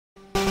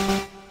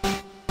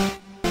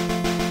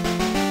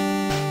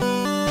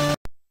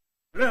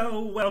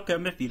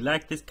welcome. If you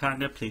like this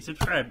content, please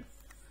subscribe.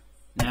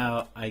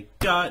 Now, I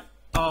got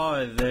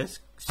all this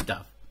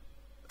stuff.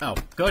 Oh,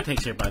 go and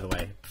take share, by the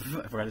way.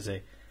 I forgot to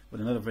say,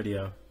 with another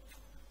video.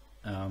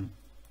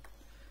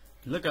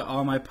 Look at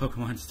all my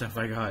Pokemon stuff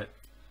I got.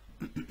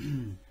 I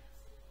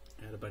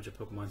had a bunch of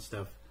Pokemon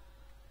stuff.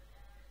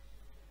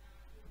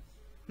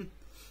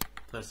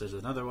 Plus, there's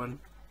another one.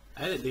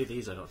 I didn't do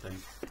these, I don't think.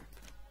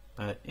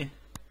 But,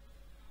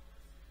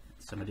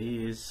 some of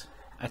these.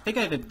 I think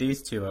I did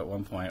these two at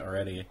one point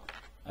already.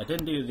 I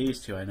didn't do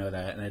these two, I know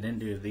that. And I didn't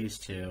do these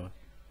two.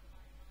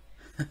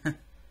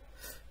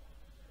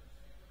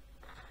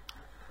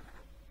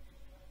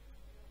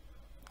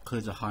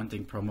 Includes a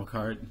haunting promo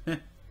card.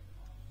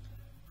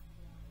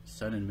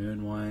 Sun and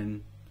Moon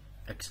one.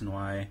 X and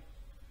Y,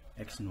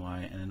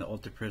 and then the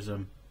Ultra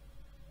Prism.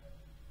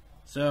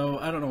 So,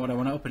 I don't know what I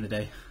want to open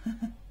today.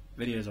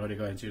 Video is already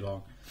going too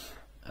long.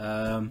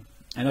 I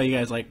know you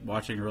guys like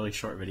watching really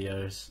short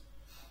videos.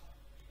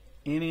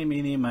 Eeny,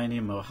 meeny, miny,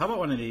 mo. How about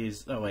one of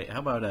these? Oh wait, how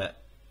about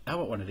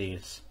one of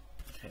these?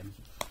 Okay, I'm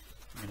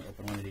gonna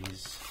open one of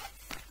these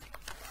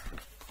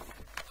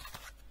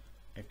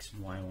X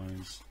and Y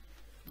ones.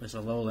 There's a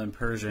Alolan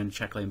Persian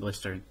checklane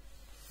Blister,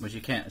 which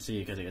you can't see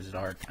because it's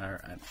dark.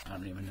 I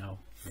don't even know.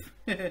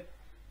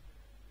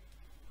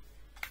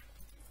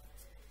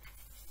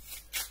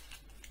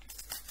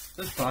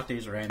 Just bought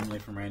these randomly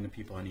from random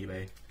people on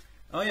eBay.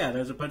 Oh yeah,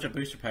 there's a bunch of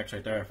booster packs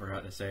right there. I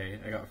forgot to say.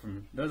 I got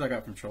from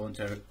Troll and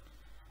Toad.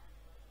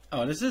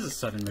 Oh, this is a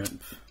Sun and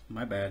Moon.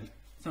 My bad.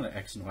 It's not an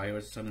X and Y. It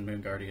was Sun and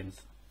Moon Guardians.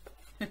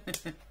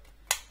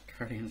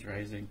 Guardians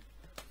Rising.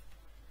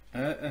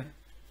 Hold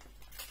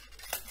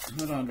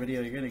on,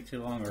 video. You're getting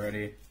too long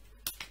already.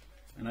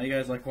 I know you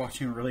guys like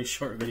watching really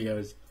short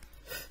videos.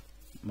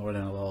 More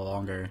than a little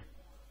longer.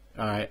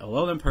 Alright,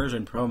 Alolan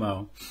Persian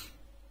promo.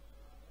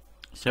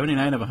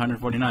 79 of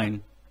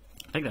 149.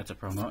 I think that's a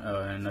promo.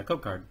 Oh, and a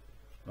code card.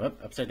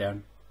 Whoop, upside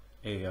down.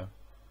 There you go.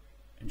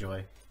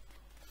 Enjoy.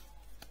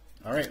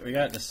 Alright, we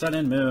got the Sun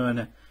and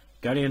Moon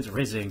Guardians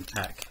Rising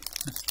pack.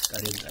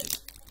 Guardians Rising.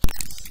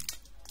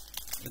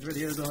 This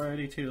video's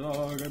already too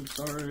long, I'm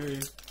sorry.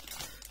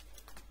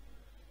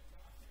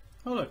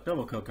 Oh look,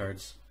 double code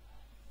cards.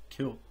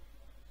 Cool.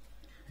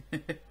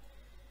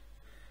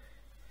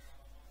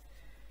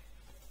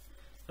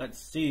 Let's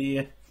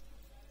see.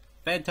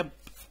 Phantom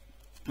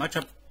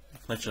Matchup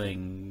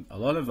Fletchling.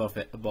 Alolan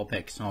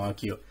Vulpix. Oh,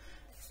 cute.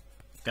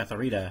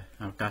 Gothita.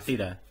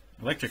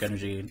 Electric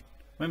Energy.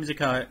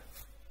 Whimsicott.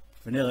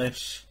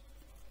 Vanillish.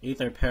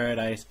 Aether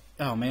Paradise.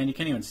 Oh man, you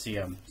can't even see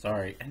them.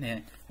 Sorry. And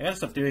then I gotta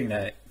stop doing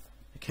that.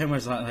 The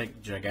camera's not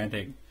like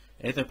gigantic.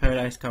 Aether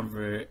Paradise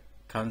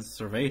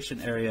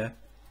Conservation Area.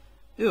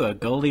 Ooh, a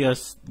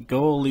Golisopod.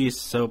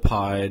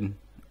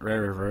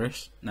 Rare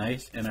reverse.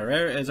 Nice. And a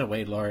rare is a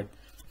Wailord.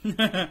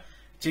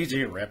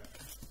 GG rip.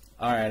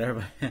 Alright,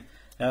 everybody.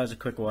 That was a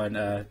quick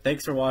one.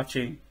 Thanks for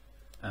watching.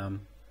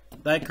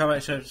 Like,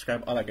 comment, share,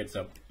 subscribe, all that good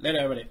stuff. Later,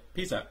 everybody.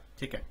 Peace out.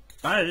 Take care.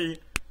 Bye.